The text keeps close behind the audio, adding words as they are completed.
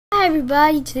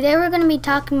everybody, today we're going to be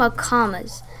talking about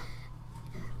commas.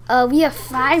 We have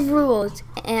 5 rules,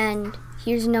 and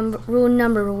here's rule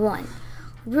number 1.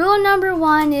 Rule number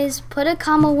 1 is put a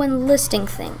comma when listing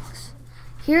things.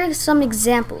 Here are some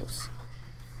examples.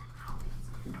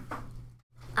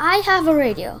 I have a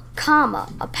radio,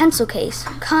 comma, a pencil case,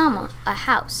 comma, a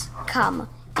house, comma,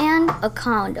 and a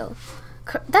condo.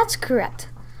 That's correct.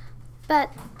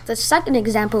 But the second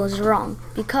example is wrong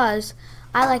because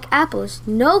I like apples,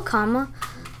 no comma,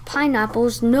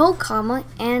 pineapples, no comma,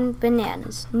 and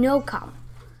bananas, no comma.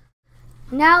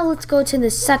 Now let's go to the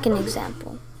second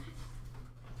example.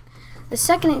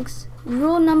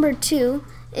 Rule number 2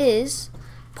 is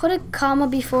put a comma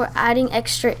before adding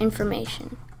extra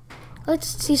information. Let's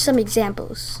see some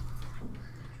examples.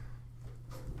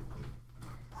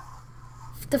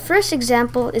 The first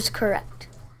example is correct.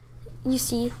 You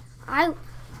see,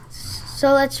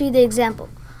 so let's read the example.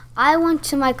 I went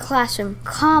to my classroom,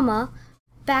 comma,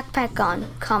 backpack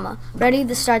on, comma, ready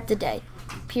to start the day,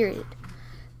 period.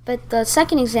 But the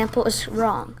second example is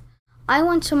wrong. I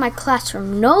went to my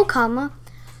classroom, no comma,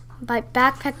 by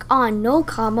backpack on, no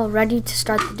comma, ready to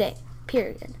start the day,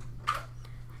 period.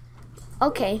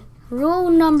 Okay, rule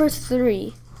number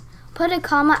 3. Put a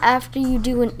comma after you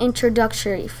do an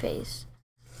introductory phase.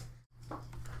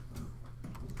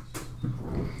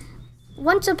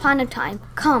 Once upon a time,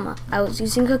 comma, I was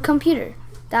using a computer.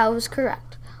 That was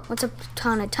correct. Once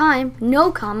upon a time,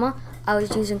 no comma, I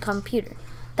was using computer.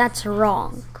 That's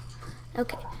wrong.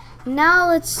 Okay, now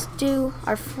let's do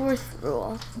our 4th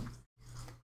rule.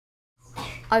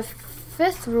 Our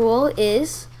 5th rule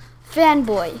is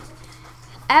fanboy.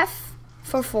 F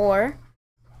for 4.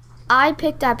 I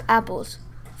picked up apples.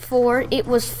 4, it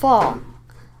was fall.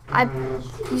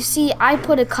 You see, I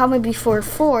put a comma before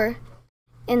 4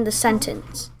 in the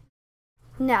sentence.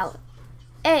 Now,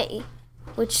 A,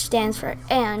 which stands for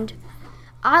and,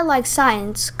 I like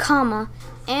science, comma,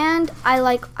 and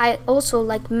I also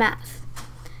like math.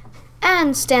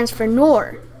 N stands for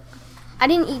nor. I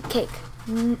didn't eat cake,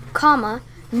 comma,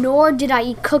 nor did I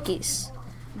eat cookies.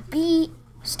 B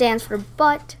stands for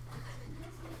but.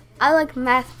 I like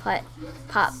math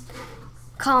pop,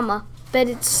 comma, but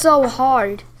it's so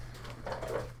hard.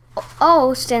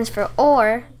 O stands for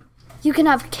or. You can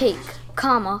have cake,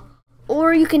 comma,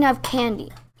 or you can have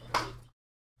candy.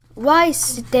 Y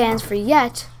stands for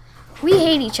yet. We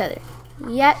hate each other,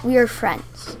 yet we are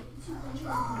friends.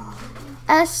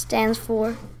 S stands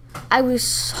for I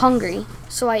was hungry,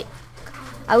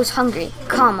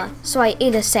 comma, so I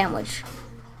ate a sandwich.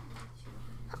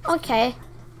 Okay.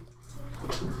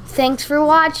 Thanks for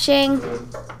watching.